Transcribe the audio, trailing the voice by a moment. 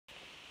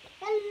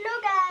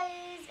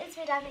it's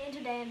me Daphne, and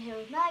today I'm here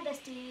with my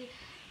bestie,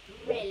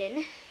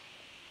 Raylan.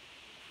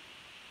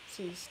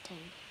 She's tired.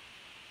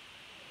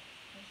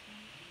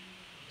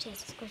 She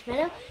has a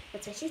squishmallow,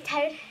 that's why she's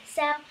tired.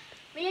 So,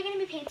 we are going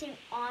to be painting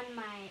on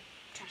my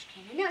trash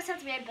can. I know it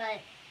sounds weird,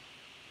 but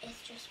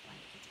it's just white.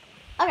 It's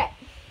boring. Okay.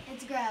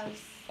 It's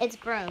gross. It's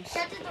gross.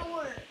 Shut the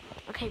door.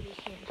 Okay, we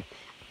can.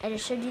 I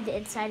just showed you the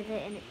inside of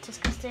it, and it's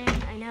disgusting.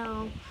 I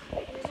know.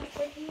 There's a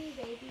freaking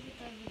baby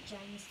with a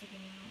vagina sticking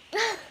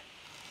out.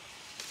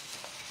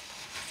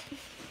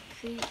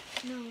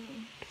 No.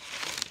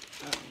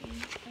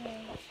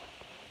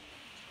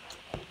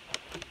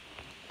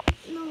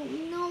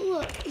 No,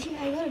 look.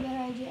 I got a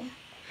better idea.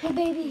 Hey,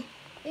 baby.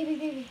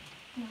 Baby.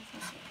 No,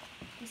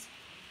 this.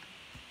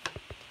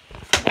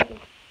 Baby.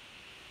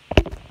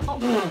 Oh.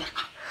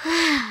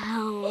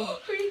 Wow.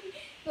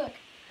 Look.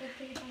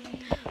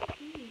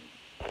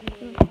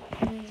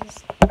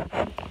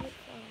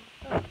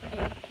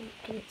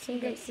 Can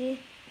you guys see?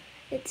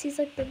 It sees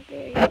like the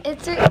very.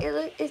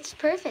 It's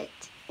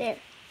perfect. There.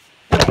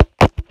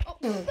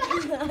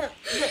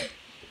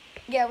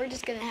 Yeah, we're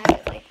just gonna have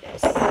it like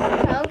this.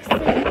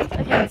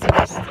 Okay, so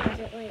just have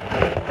it like.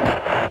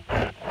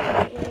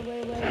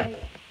 Wait.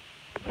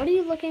 What are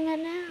you looking at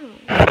now?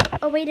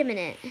 Oh, wait a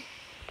minute.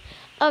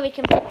 Oh, we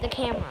can flip the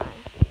camera.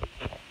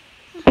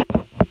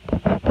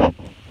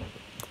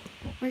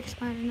 Work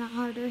smarter, not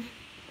harder.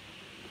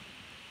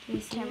 Can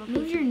you see Camera it?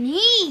 Move piece. your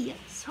knee.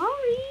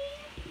 Sorry.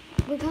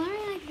 We're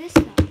coloring like this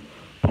though.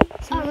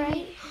 So All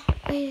right.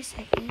 Wait a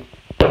second.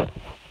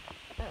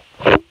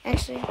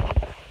 Actually.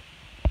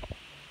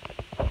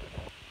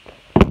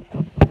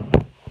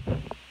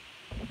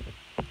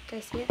 Do I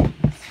see it?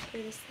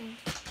 Through this thing.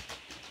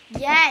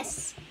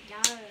 Yes.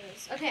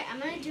 Yes. Okay, I'm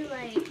gonna do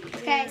like.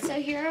 Okay, so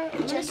here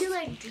I'm gonna do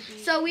like.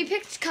 So we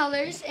picked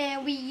colors,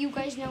 and you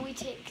guys know we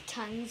take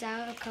tons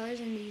out of colors,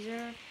 and these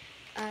are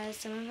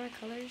some of our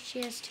colors.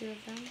 She has 2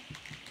 of them.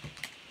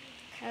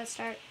 Okay, let's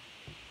start.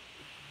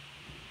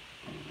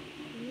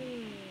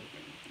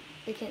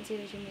 They can't see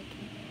what you're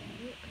making.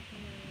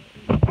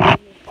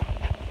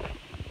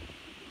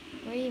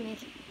 What are you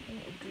making?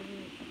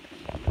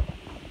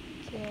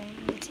 Here,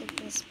 I'm gonna take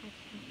this.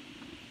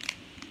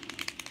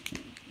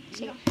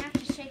 You don't have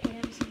to shake it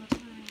every single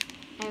time.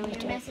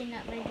 You're messing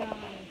up my drawing.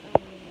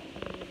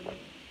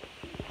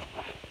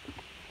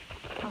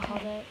 I'll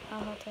hold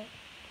it.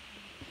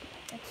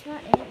 That's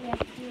not it. We have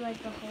to do like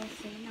the whole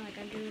thing. Like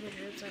I do the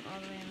dribs like all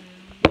the way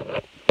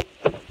around.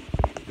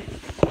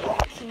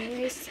 Can you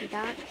guys see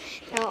that?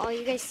 Now all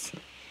you guys see.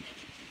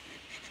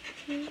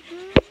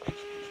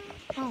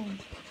 Oh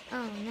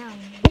no.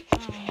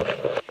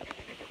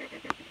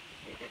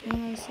 Can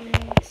you guys see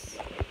this?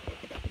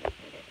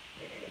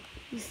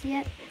 You see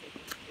it?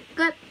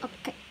 Good.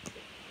 Okay.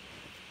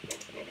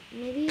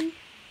 Maybe.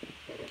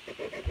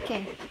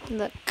 Okay.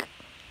 Look.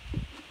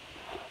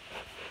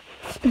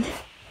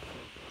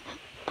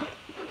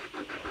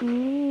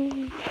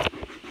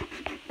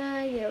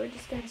 Yeah, we're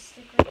just gonna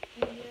stick right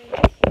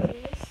into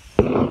this.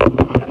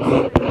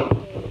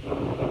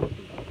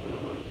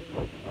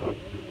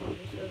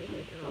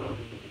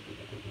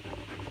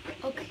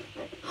 Okay.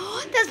 Oh,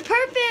 that's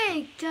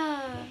perfect!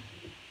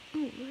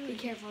 Be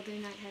careful, do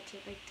not touch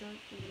it. Like, don't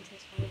even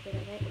touch a little bit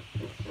of it.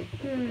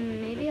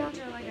 Maybe I'll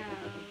draw like a.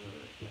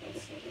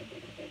 Let's see.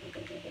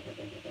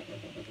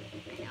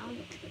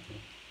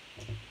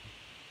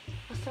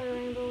 I'll start a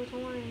rainbow with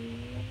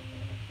orange.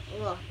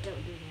 Look,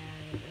 don't do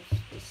that.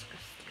 That's disgusting.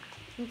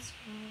 It's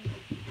fine.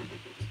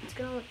 It's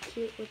gonna look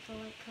cute with the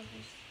light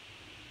colors.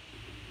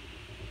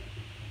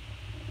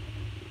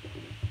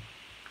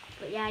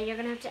 But yeah, you're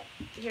gonna have to.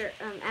 Here,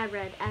 add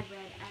red,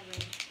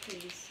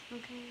 please.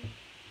 Okay.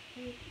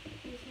 Hey,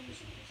 you finish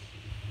this.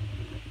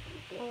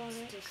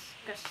 It's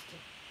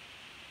disgusting.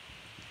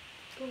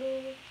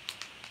 Blue.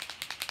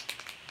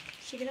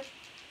 Shake it up.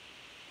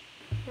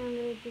 I'm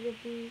gonna do the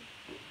blue.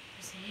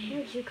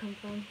 Where did you come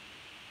from?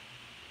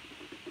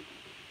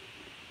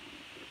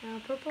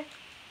 Purple.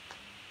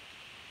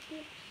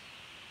 Oops.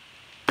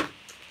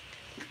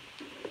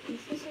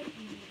 This is like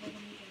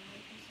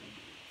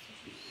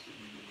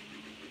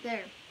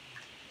There.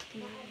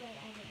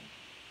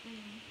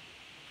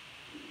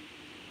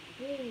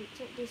 Wait, it's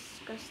so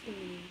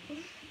disgusting.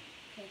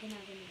 Okay,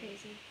 now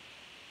Crazy.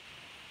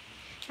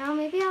 Now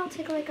maybe I'll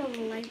take like a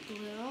light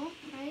blue,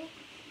 right?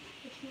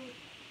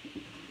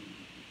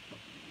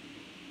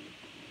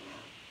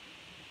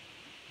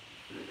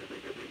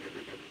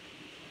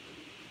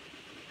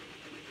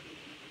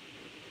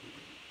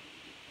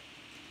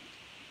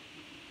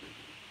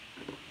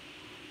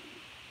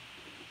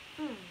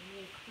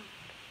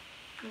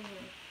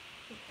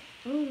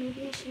 Oh,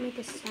 maybe I should make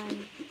a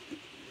sun.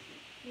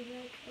 Maybe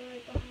like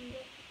right behind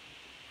it.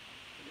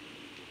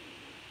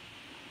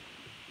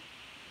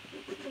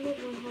 I love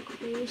one whole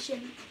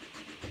creation.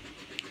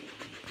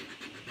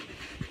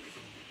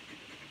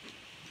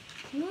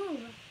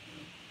 Move.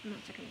 No,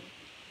 it's okay.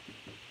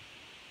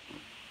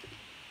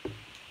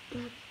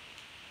 Look.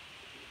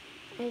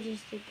 I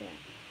just did that.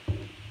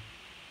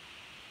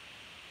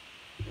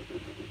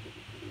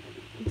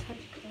 And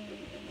touch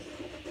colors.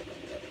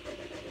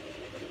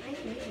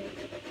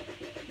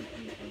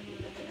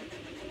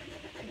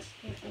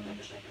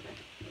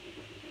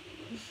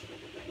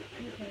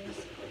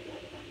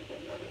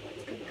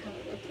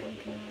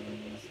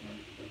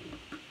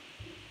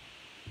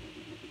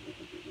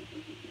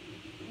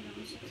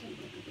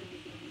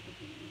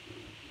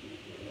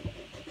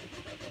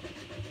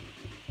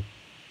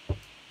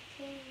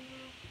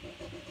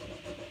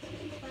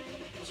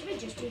 we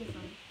just do the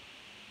fun?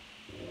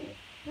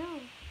 No.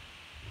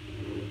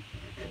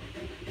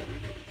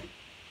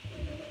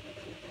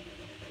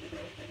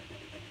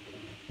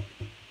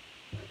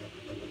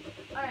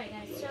 Alright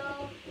guys,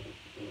 so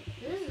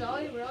this is all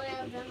we really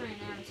have done right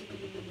now, as you can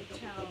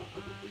tell.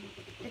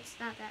 It's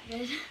not that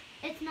good.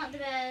 It's not the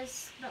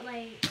best, but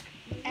like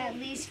At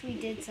least we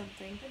did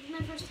something. this is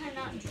my first time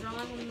not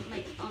drawing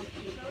like on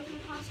paper with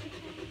my Posca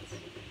pens.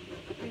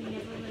 I've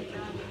never really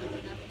drawn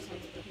anything else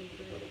besides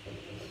paper.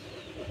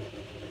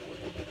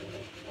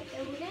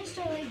 And we're gonna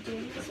start like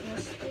doing this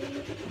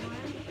mostly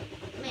more.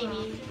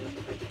 Maybe.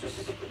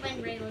 Just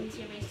when Raylan's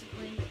here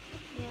basically.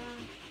 Yeah.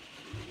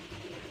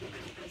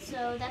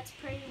 So that's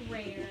pretty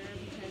rare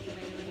because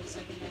Raylan's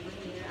like never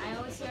here. I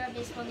always hear our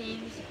baseball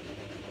games.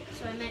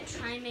 So I might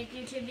try and make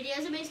YouTube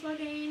videos of baseball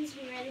games.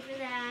 Be ready for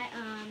that.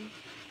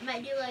 I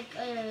might do like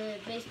a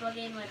baseball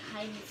game like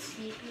hide and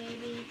seek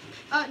maybe.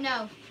 Oh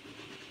no.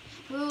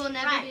 We will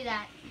never Right. do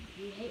that.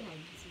 You hate hide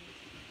and seek.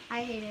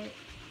 I hate it.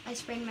 I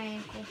sprained my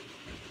ankle.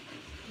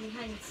 You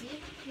hide and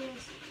seek?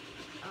 Yes.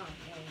 Oh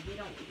no, we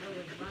don't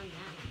really run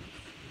that much.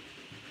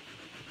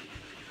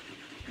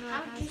 No,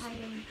 How I did was you-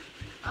 hiding.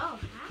 Oh,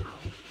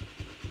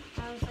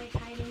 how? I was like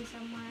hiding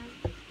somewhere.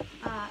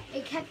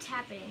 It kept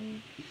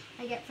happening.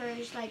 Like at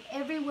first, like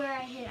everywhere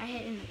I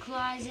hid in the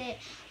closet,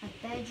 a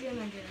bedroom,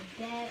 under a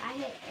bed. I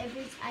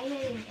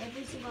hid in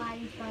every single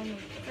hiding spot in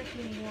the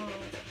freaking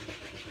world.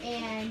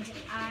 And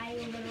I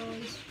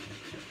literally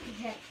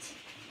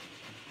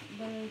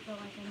felt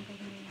like I'm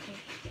taking anything.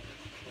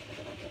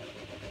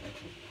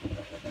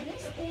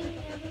 This thing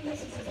never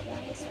misses its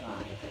blind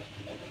spot.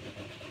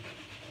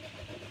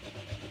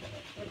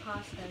 The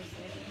Costco's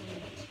their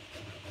paint.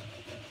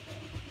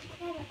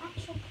 Yeah, the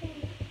actual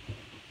paint.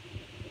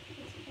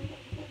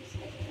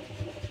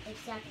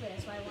 Exactly,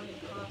 that's why I wanted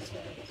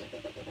Costco's.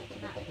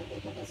 Not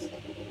paints.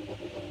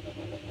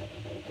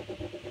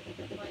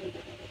 Like,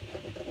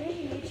 There's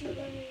a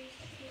YouTuber who's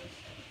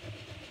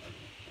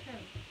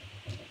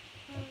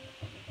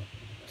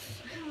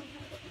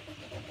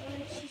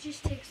she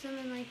just takes them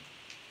and like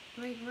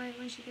right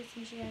when she gets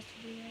them, she has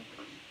to do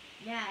that.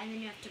 yeah, and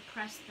then you have to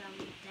press them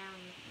down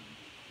with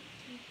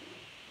them.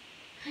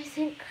 I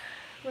think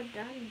we're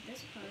done with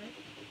this part.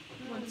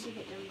 Once you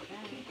get done with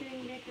that. Keep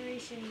doing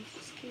decorations.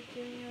 Just keep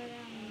doing it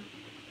without me.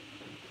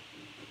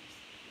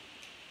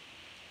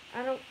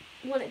 I don't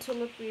want it to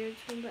look weird,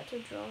 so I'm about to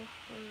draw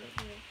her.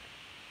 Like,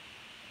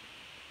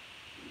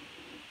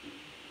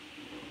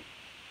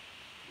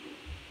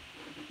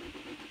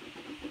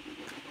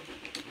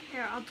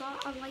 here, I'll draw.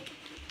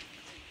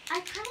 I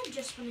kind of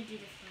just want to do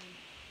the front.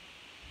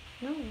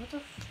 No, what the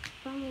f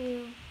wrong with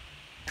you?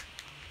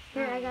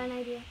 Here, I got an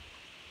idea.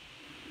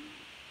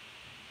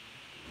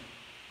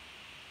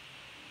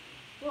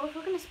 Well, if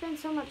we're gonna spend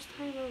so much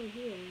time over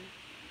here,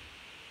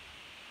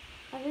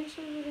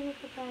 eventually we're gonna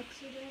put back,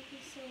 so don't be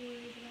so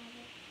worried about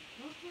it.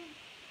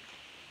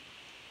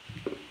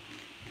 Okay.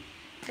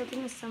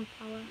 Building a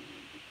sunflower.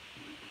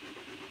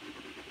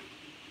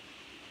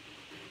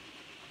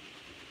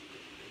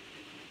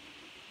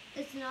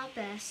 It's not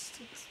best.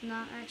 It's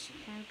not actually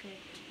kind of good,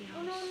 to be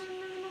Oh no, honest.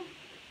 no.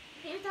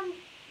 Hit your thumb.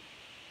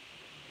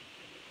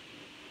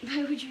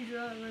 Why would you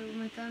draw it right where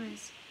my thumb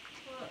is?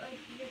 Well, like,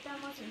 your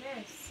thumb wasn't there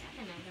a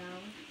second ago.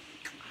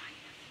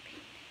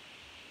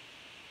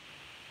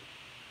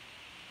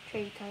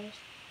 Trade colors.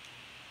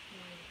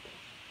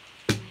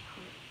 My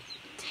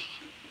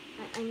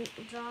heart. I'm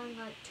drawing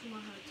like 2 more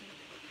hearts.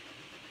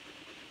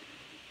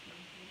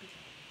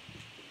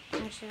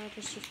 Actually, I'll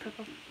just use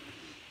purple.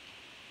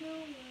 No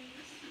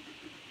worries.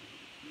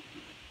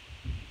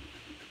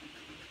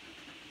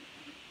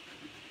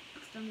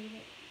 Still need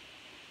it.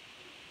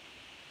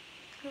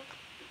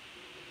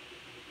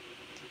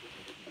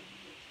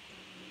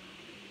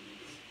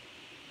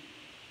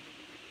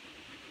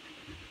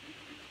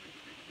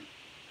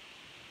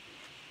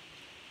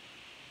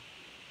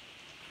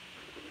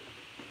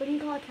 What do you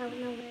call a cow with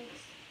no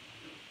legs?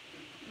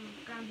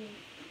 Ground beef.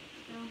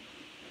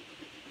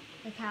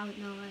 No. A cow with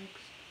no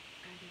legs.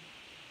 Ground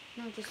beef.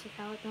 No, just a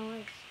cow with no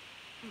legs.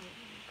 Oh,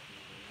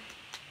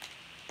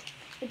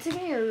 It took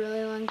me a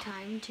really long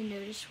time to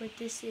notice what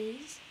this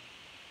is.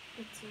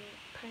 it's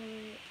a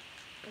pirate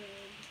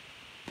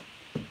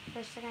bird.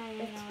 First thing I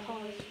didn't It's know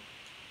Polly. what it was.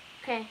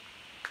 Okay.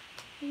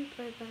 Can you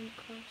play button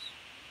close?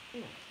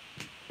 No.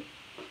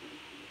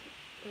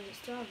 Does it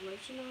still have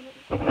lotion on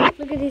it?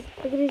 Look at this,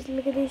 look at this,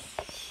 look at this.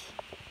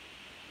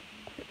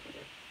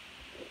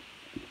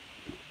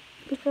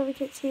 You probably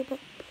can't see it, but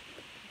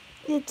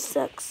it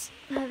sucks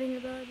having a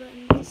belly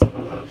button so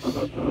close.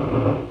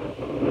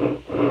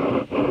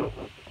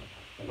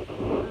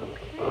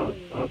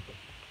 Okay.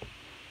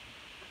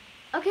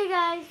 Okay,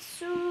 guys.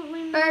 So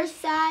we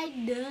First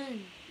side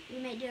done. we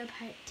might do a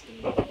part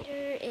 2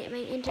 later. It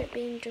might end up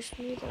being just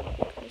me though,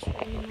 because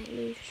Ryan might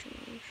lose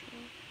tomorrow.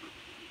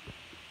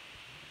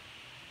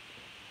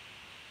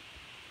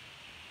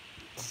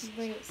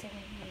 Wait a second.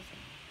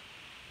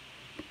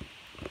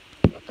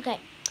 Okay.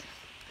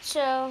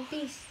 So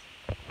Peace.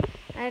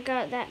 I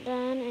got that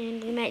done,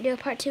 and we might do a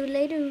part 2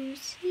 later.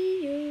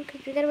 See you.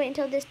 because we gotta wait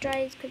until this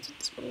dries because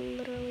it's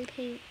literally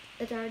paint.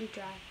 It's already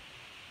dry.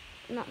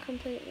 Not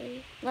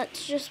completely.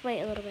 Let's just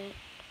wait a little bit.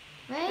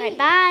 Wait. Alright,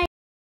 bye.